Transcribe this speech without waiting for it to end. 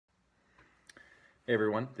Hey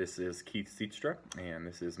everyone, this is Keith Sietstra, and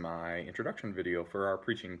this is my introduction video for our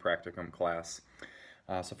preaching practicum class.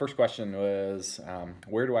 So first question was,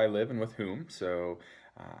 where do I live and with whom?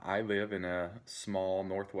 I live in a small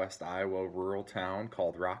northwest Iowa rural town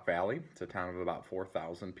called Rock Valley. It's a town of about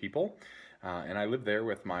 4,000 people. And I live there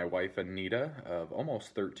with my wife Anita of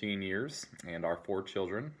almost 13 years and our 4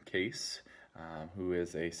 children, Case, who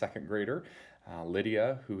is a second grader,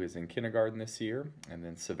 Lydia, who is in kindergarten this year, and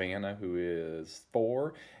then Savannah, who is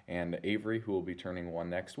 4, and Avery, who will be turning 1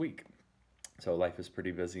 next week. So life is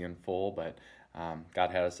pretty busy and full, but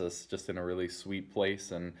God has us just in a really sweet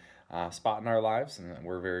place and spot in our lives, and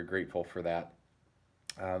we're very grateful for that.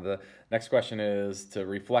 The next question is to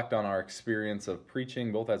reflect on our experience of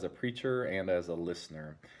preaching, both as a preacher and as a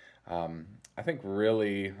listener. I think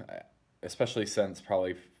really, especially since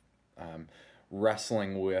probably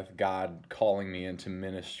wrestling with God calling me into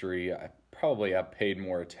ministry, I probably have paid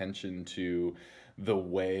more attention to the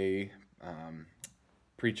way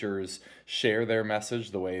preachers share their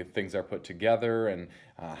message, the way things are put together, and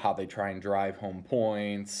how they try and drive home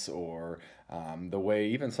points, or the way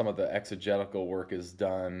even some of the exegetical work is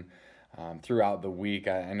done throughout the week.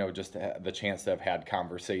 I know just the chance to have had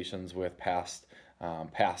conversations with past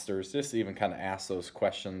pastors, just even kind of ask those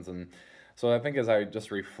questions. And so I think as I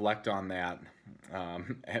just reflect on that,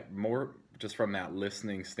 more just from that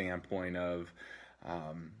listening standpoint of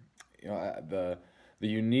the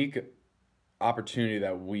unique opportunity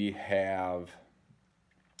that we have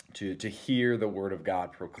to hear the Word of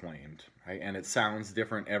God proclaimed, right? And it sounds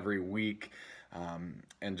different every week.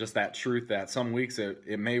 And just that truth that some weeks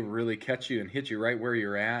it may really catch you and hit you right where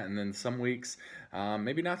you're at, and then some weeks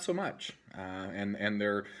maybe not so much. And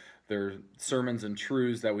they're sermons and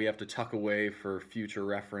truths that we have to tuck away for future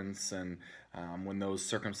reference and when those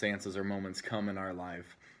circumstances or moments come in our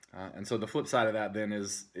life. And so the flip side of that then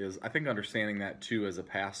is I think understanding that too as a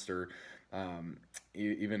pastor,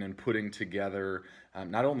 even in putting together,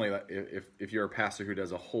 not only if you're a pastor who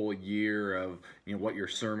does a whole year of what your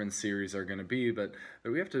sermon series are going to be, but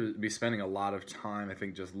that we have to be spending a lot of time, I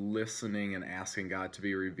think, just listening and asking God to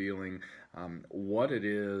be revealing what it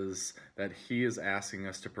is that He is asking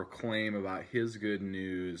us to proclaim about His good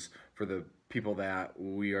news for the people that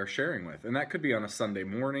we are sharing with. And that could be on a Sunday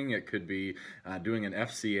morning, it could be doing an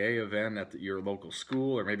FCA event at your local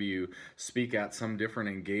school, or maybe you speak at some different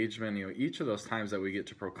engagement. Each of those times that we get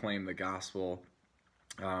to proclaim the gospel,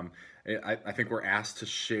 I think we're asked to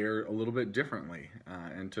share a little bit differently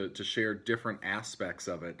and to share different aspects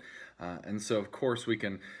of it. And so of course we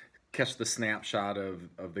can catch the snapshot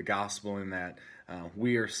of the gospel in that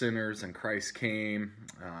we are sinners and Christ came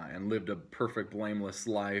and lived a perfect, blameless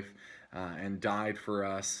life and died for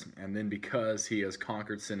us. And then because He has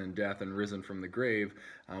conquered sin and death and risen from the grave,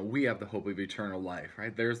 we have the hope of eternal life,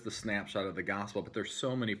 right? There's the snapshot of the gospel, but there's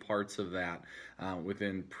so many parts of that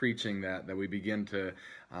within preaching that we begin to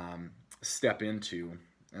step into.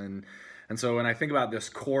 And so when I think about this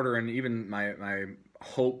quarter and even my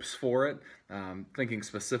hopes for it, thinking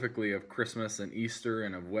specifically of Christmas and Easter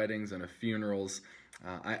and of weddings and of funerals,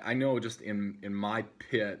 I know just in my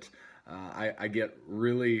pit, I get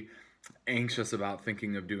really anxious about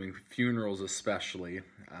thinking of doing funerals especially,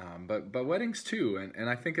 but weddings too. And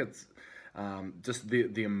I think it's just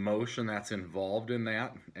the emotion that's involved in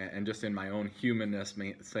that, and just in my own humanness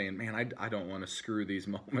saying, man, I don't want to screw these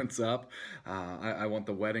moments up. I want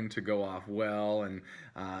the wedding to go off well, and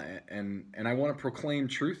I want to proclaim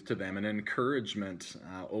truth to them and encouragement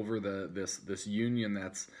over this union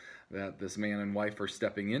that this man and wife are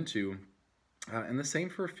stepping into. And the same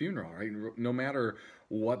for a funeral, right? No matter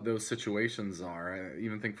what those situations are. I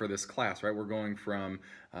even think for this class, right? We're going from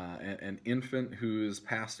an infant who's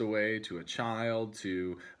passed away to a child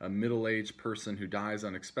to a middle-aged person who dies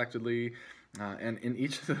unexpectedly. And in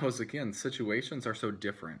each of those, again, situations are so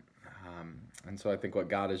different. And so I think what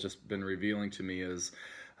God has just been revealing to me is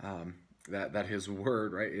that His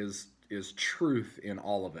Word, right, is truth in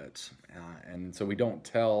all of it. And so we don't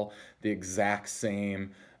tell the exact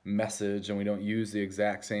same message, and we don't use the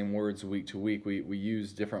exact same words week to week. We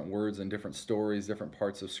use different words and different stories, different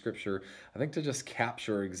parts of Scripture, I think, to just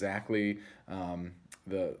capture exactly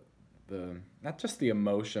the not just the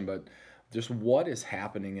emotion, but just what is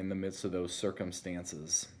happening in the midst of those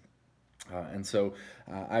circumstances. And so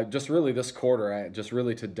I just really this quarter, I just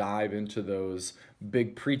really to dive into those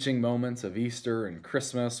big preaching moments of Easter and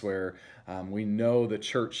Christmas where we know the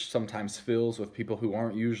church sometimes fills with people who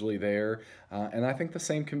aren't usually there. And I think the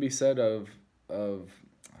same can be said of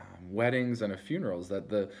weddings and of funerals, that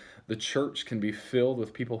the the church can be filled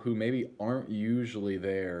with people who maybe aren't usually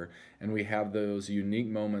there, and we have those unique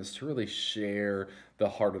moments to really share the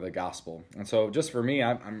heart of the gospel. And so just for me,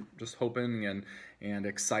 I'm just hoping and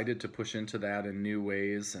excited to push into that in new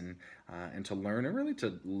ways, and to learn and really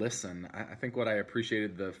to listen. I think what I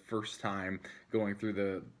appreciated the first time going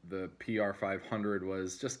through the PR500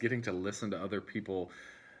 was just getting to listen to other people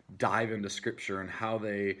dive into Scripture and how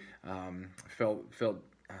they felt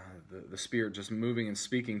the Spirit just moving and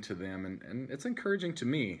speaking to them, and it's encouraging to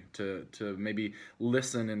me to maybe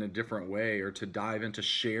listen in a different way, or to dive into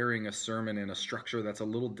sharing a sermon in a structure that's a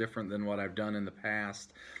little different than what I've done in the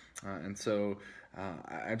past, and so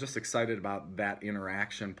I'm just excited about that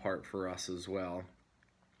interaction part for us as well.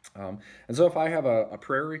 And so if I have a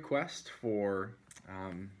prayer request for,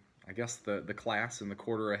 I guess, the class in the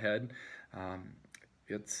quarter ahead,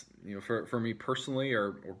 it's, for me personally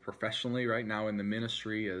or professionally right now in the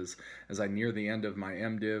ministry, as I near the end of my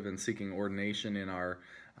MDiv and seeking ordination in our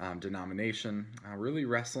denomination, really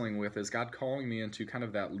wrestling with, is God calling me into kind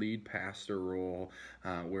of that lead pastor role,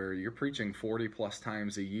 where you're preaching 40 plus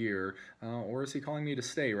times a year, or is he calling me to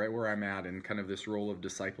stay right where I'm at in kind of this role of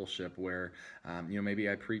discipleship, where maybe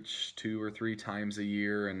I preach 2 or 3 times a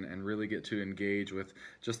year, and really get to engage with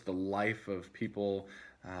just the life of people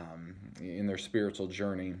in their spiritual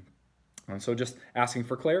journey. And so just asking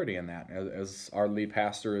for clarity in that as our lead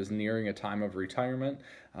pastor is nearing a time of retirement,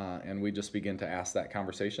 and we just begin to ask that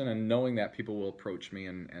conversation, and knowing that people will approach me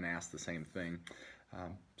and ask the same thing.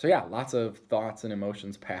 So yeah, lots of thoughts and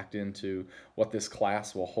emotions packed into what this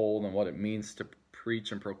class will hold and what it means to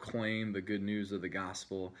preach and proclaim the good news of the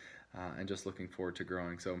gospel, and just looking forward to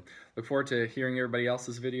growing. So look forward to hearing everybody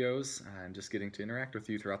else's videos and just getting to interact with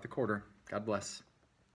you throughout the quarter. God bless.